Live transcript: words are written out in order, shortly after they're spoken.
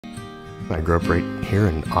I grew up right here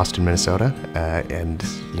in Austin, Minnesota, and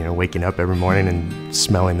waking up every morning and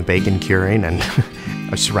smelling the bacon curing, and I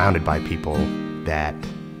was surrounded by people that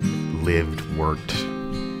lived, worked,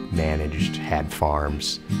 managed, had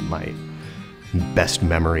farms. My best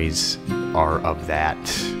memories are of that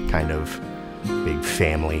kind of big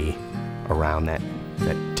family around that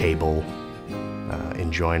table,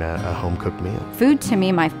 enjoying a home-cooked meal. Food, to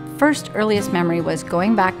me, my first earliest memory was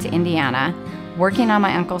going back to Indiana, working on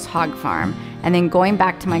my uncle's hog farm, and then going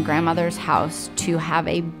back to my grandmother's house to have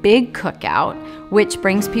a big cookout, which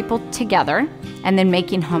brings people together, and then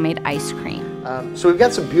making homemade ice cream. So we've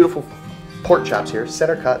got some beautiful pork chops here,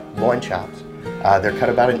 center cut loin chops. They're cut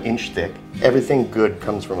about 1 inch thick. Everything good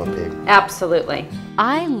comes from a pig. Absolutely.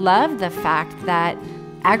 I love the fact that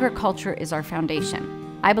agriculture is our foundation.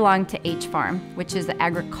 I belong to H Farm, which is the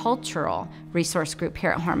agricultural resource group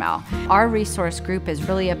here at Hormel. Our resource group is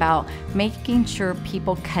really about making sure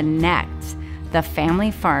people connect the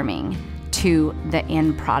family farming to the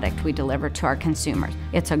end product we deliver to our consumers.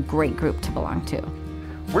 It's a great group to belong to.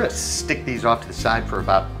 We're gonna stick these off to the side for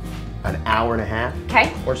about an hour and a half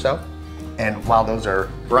or so. And while those are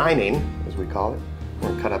brining, as we call it, we're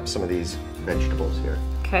gonna cut up some of these vegetables here.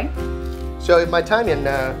 Okay. So in my time in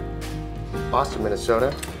Austin,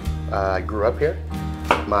 Minnesota, I grew up here.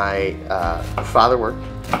 My father worked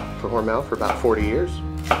for Hormel for about 40 years.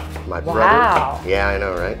 My brother, yeah, I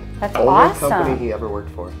know, right? That's Only awesome. company he ever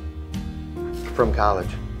worked for from college.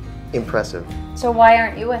 Impressive. So why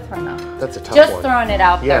aren't you with Hormel? That's a tough one. Just throwing it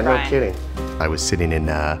out there, Yeah, no Brian. kidding. I was sitting in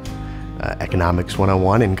Economics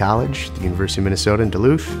 101 in college, at the University of Minnesota in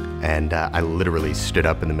Duluth, and I literally stood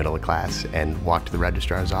up in the middle of class and walked to the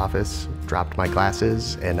registrar's office, dropped my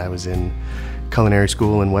classes, and I was in culinary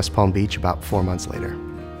school in West Palm Beach about 4 months later.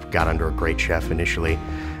 Got under a great chef initially,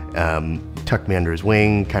 tucked me under his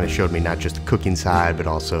wing, kind of showed me not just the cooking side, but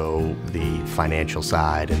also the financial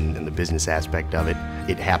side and the business aspect of it.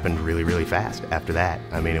 It happened really, really fast after that.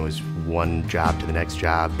 I mean, it was one job to the next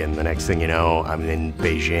job, and the next thing you know, I'm in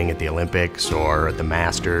Beijing at the Olympics or at the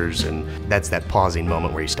Masters, and that's that pausing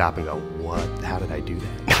moment where you stop and go, what? How did I do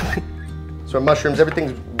that? So mushrooms,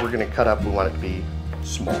 everything we're gonna cut up, we want it to be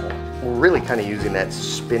small. We're really kind of using that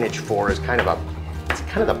spinach as kind of it's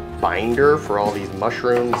kind of the binder for all these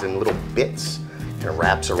mushrooms and little bits. And it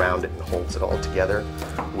wraps around it and holds it all together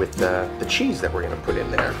with the cheese that we're gonna put in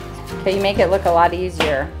there. Okay, you make it look a lot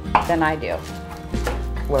easier than I do.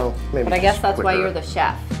 Well, maybe. But I guess that's why you're the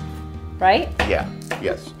chef, right? Yeah,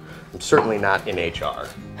 yes. I'm certainly not in HR.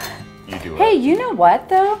 You do it. Hey, you know what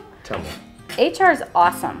though? Tell me. HR is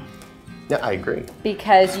awesome. Yeah, I agree.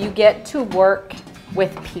 Because you get to work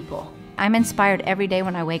with people. I'm inspired every day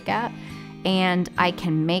when I wake up, and I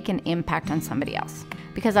can make an impact on somebody else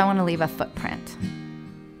because I want to leave a footprint,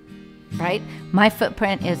 right? My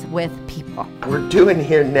footprint is with people. What we're doing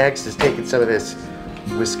here next is taking some of this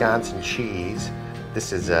Wisconsin cheese.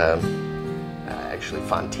 This is actually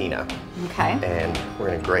Fontina. Okay. And we're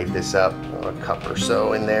gonna grate this up, a cup or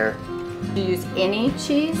so in there. Do you use any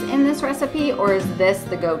cheese in this recipe, or is this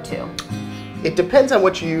the go-to? It depends on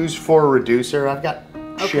what you use for a reducer. I've got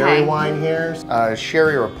sherry wine here.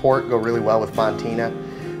 Sherry or a port go really well with Fontina.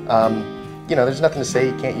 There's nothing to say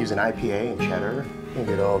you can't use an IPA and cheddar. You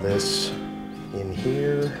get all this in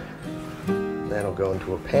here. That'll go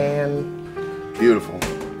into a pan. Beautiful.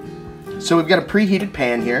 So we've got a preheated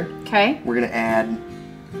pan here. Okay. We're gonna add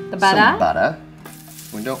the butter. Some butter.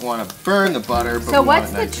 We don't want to burn the butter, but so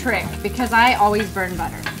what's the trick? Because I always burn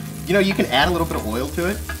butter. You can add a little bit of oil to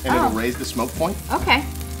it, and it'll raise the smoke point. Okay.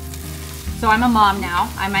 So I'm a mom now.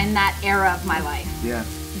 I'm in that era of my life. Yeah.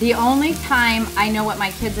 The only time I know what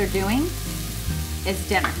my kids are doing is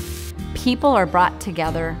dinner. People are brought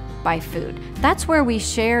together by food. That's where we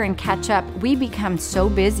share and catch up. We become so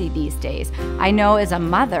busy these days. I know as a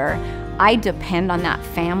mother, I depend on that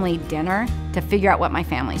family dinner to figure out what my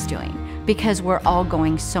family's doing because we're all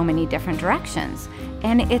going so many different directions.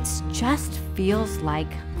 And it just feels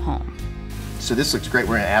like home. So this looks great.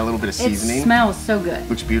 We're gonna add a little bit of seasoning. It smells so good.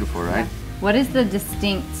 Looks beautiful, right? Yeah. What is the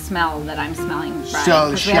distinct smell that I'm smelling, Brian?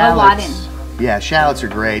 So we have a lot in. Yeah, shallots are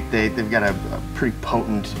great. They've got a pretty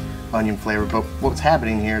potent onion flavor, but what's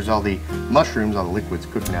happening here is all the mushrooms, all the liquids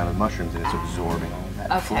cooking out of the mushrooms, and it's absorbing all of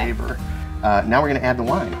that flavor. Now we're gonna add the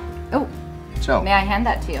wine. Oh, so may I hand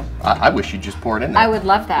that to you? I wish you'd just pour it in there. I would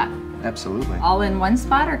love that. Absolutely. All in one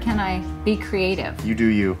spot, or can I be creative? You do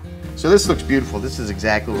you. So this looks beautiful. This is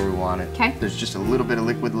exactly where we want it. Okay. There's just a little bit of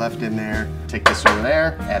liquid left in there. Take this over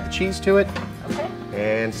there, add the cheese to it,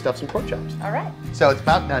 and stuff some pork chops. All right. So it's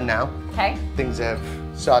about done now. Okay. Things have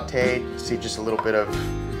sauteed. See just a little bit of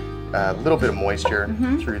a little bit of moisture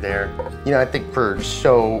through there. You know, I think for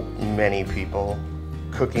so many people,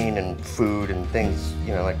 cooking and food and things,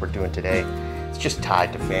 you know, like we're doing today, it's just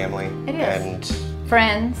tied to family. It is. And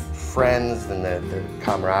friends and the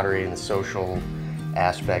camaraderie and the social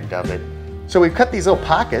aspect of it. So we've cut these little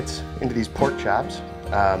pockets into these pork chops.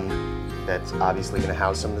 That's obviously going to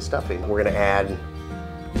house some of the stuffing. We're going to add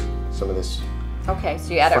some of this. Okay,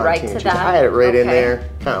 so you add it right to that? I add it right in there.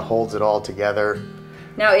 Kind of holds it all together.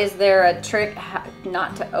 Now, is there a trick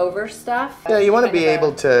not to overstuff? Yeah, you want to be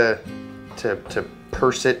able to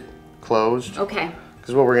purse it closed. Okay.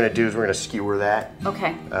 Because what we're going to do is we're going to skewer that.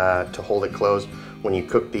 Okay. To hold it closed. When you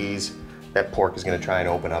cook these, that pork is going to try and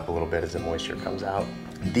open up a little bit as the moisture comes out.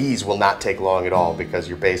 These will not take long at all because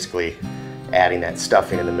you're basically adding that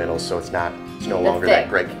stuffing in the middle, so it's no longer that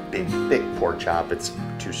great big thick pork chop. It's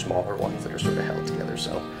two smaller ones that are sort of held together.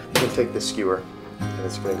 So I'm going to take the skewer and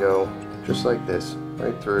it's going to go just like this,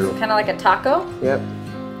 right through. So kind of like a taco? Yep.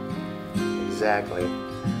 Exactly.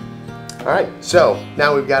 All right, so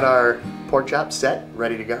now we've got our pork chop set,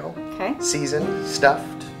 ready to go. Okay. Seasoned,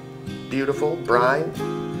 stuffed, beautiful, brined.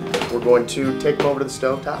 We're going to take them over to the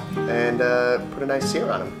stovetop and put a nice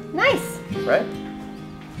sear on them. Nice. Right?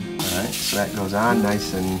 All right, so that goes on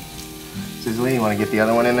nice and sizzly. You want to get the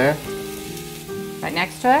other one in there? Right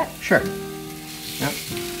next to it? Sure. Yep.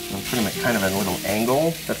 I'll put them at kind of a little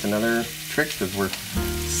angle. That's another trick because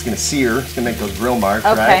it's going to sear. It's going to make those grill marks,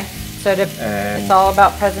 right? Okay. So it's all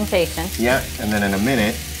about presentation. Yeah, and then in a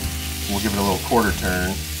minute, we'll give it a little quarter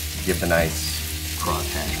turn to give the nice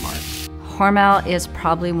cross-hatch mark. Hormel is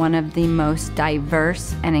probably one of the most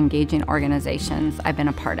diverse and engaging organizations I've been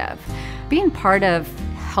a part of. Being part of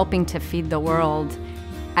helping to feed the world,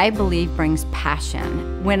 I believe, brings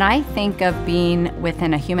passion. When I think of being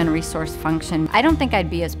within a human resource function, I don't think I'd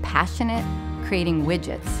be as passionate creating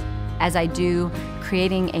widgets as I do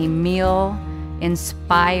creating a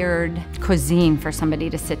meal-inspired cuisine for somebody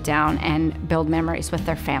to sit down and build memories with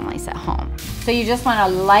their families at home. So you just want a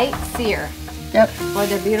light sear. Yep. Boy,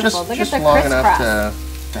 they're beautiful. Look at the long crisscross. enough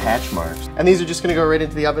to hatch marks. And these are just going to go right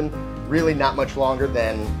into the oven, really not much longer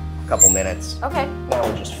than a couple minutes. Okay. Now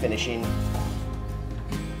we're just finishing.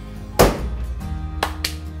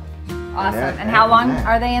 Awesome. And how long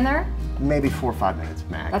are they in there? Maybe 4 or 5 minutes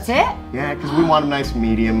max. That's it? Yeah, because we want them nice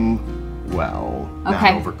medium, well, not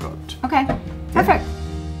overcooked. Okay. Perfect.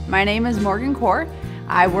 My name is Morgan Kaur.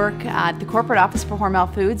 I work at the corporate office for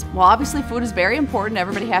Hormel Foods. Well, obviously food is very important.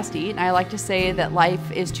 Everybody has to eat, and I like to say that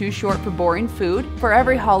life is too short for boring food. For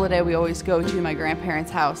every holiday, we always go to my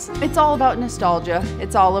grandparents' house. It's all about nostalgia.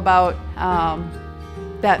 It's all about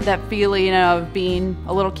that feeling of being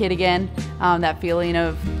a little kid again, that feeling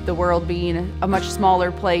of the world being a much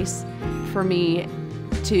smaller place for me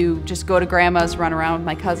to just go to grandma's, run around with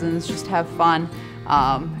my cousins, just have fun.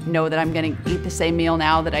 Know that I'm going to eat the same meal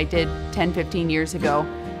now that I did 10, 15 years ago.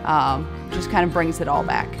 Just kind of brings it all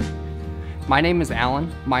back. My name is Alan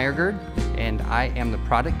Meyergerd, and I am the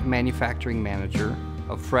Product Manufacturing Manager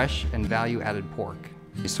of Fresh and Value-Added Pork.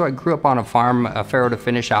 So I grew up on a farm, a farrow to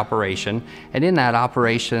finish operation, and in that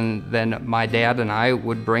operation, then my dad and I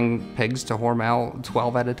would bring pigs to Hormel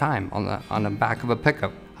 12 at a time on the back of a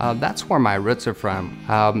pickup. That's where my roots are from.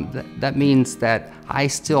 That means that I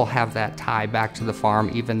still have that tie back to the farm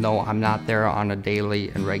even though I'm not there on a daily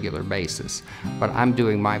and regular basis. But I'm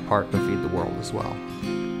doing my part to feed the world as well.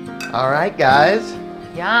 All right, guys.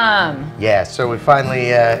 Yum. Yeah, so we finally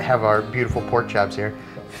have our beautiful pork chops here.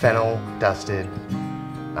 Fennel dusted,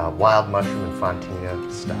 wild mushroom and Fontina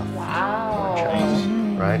stuff. Wow. Pork chops,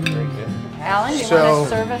 right? Very good. Alan, you want to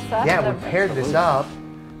serve us up? Yeah, we paired this up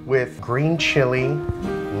with green chili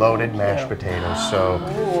loaded mashed potatoes. So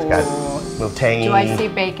it's got a little tangy. Do I see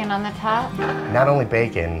bacon on the top? Not only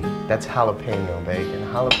bacon, that's jalapeno bacon.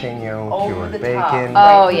 Jalapeno cured bacon.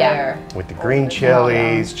 Oh, yeah. With the green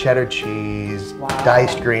chilies, cheddar cheese,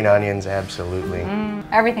 diced green onions, absolutely.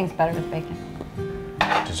 Everything's better with bacon.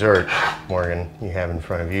 Dessert, Morgan, you have in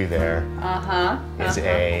front of you there is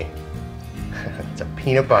it's a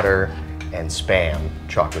peanut butter and Spam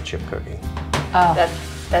chocolate chip cookie. Oh,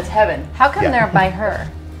 That's heaven. how come they're by her?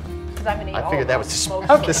 I figured that was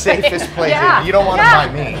the safest place. Yeah. You don't want to buy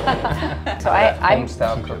me. So I'm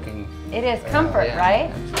Home-style cooking. It is comfort,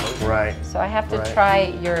 right? Right. So I have to try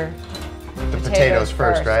your potatoes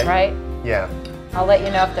first, right? Right? Yeah. I'll let you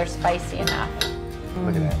know if they're spicy enough.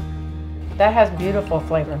 Look at that. That has beautiful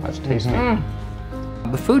flavor. Let's taste it.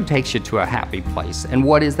 The food takes you to a happy place, and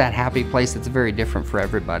what is that happy place? It's very different for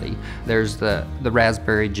everybody. There's the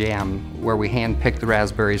raspberry jam, where we hand pick the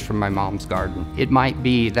raspberries from my mom's garden. It might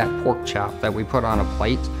be that pork chop that we put on a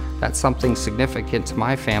plate That's something significant to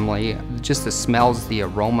my family. Just the smells, the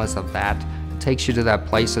aromas of that takes you to that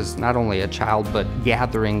place as not only a child, but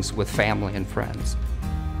gatherings with family and friends.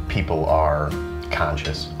 People are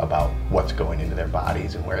conscious about what's going into their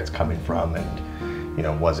bodies and where it's coming from, and you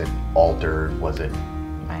know, was it altered, was it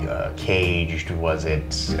caged, was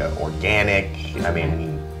it organic? I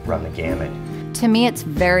mean, run the gamut. To me, it's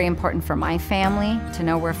very important for my family to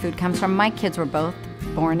know where food comes from. My kids were both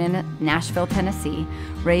born in Nashville, Tennessee,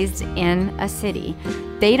 raised in a city.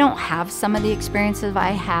 They don't have some of the experiences I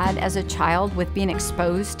had as a child with being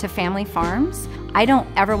exposed to family farms. I don't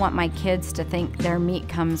ever want my kids to think their meat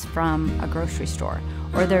comes from a grocery store,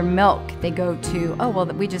 or their milk, they go to, oh, well,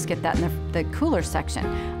 we just get that in the cooler section.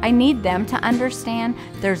 I need them to understand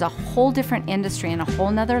there's a whole different industry and a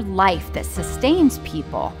whole nother life that sustains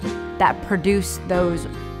people that produce those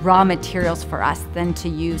raw materials for us than to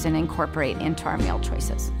use and incorporate into our meal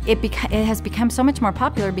choices. It has become so much more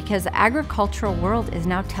popular because the agricultural world is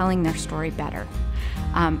now telling their story better.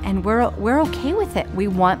 And we're okay with it. We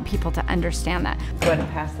want people to understand that. Go ahead and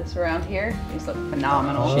pass this around here. These look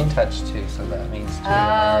phenomenal. She touched two, so that means two.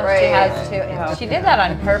 Oh, right. She has two. Yeah. She did that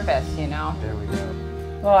on purpose, you know. There we go.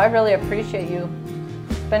 Well, I really appreciate you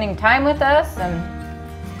spending time with us and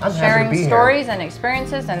I'm happy to sharing be stories here. and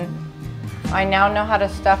experiences, and I now know how to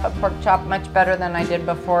stuff a pork chop much better than I did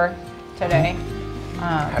before today.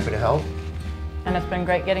 Happy to help. And it's been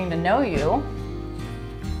great getting to know you.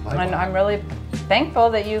 Likewise. And I'm really thankful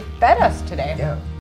that you fed us today. Yeah.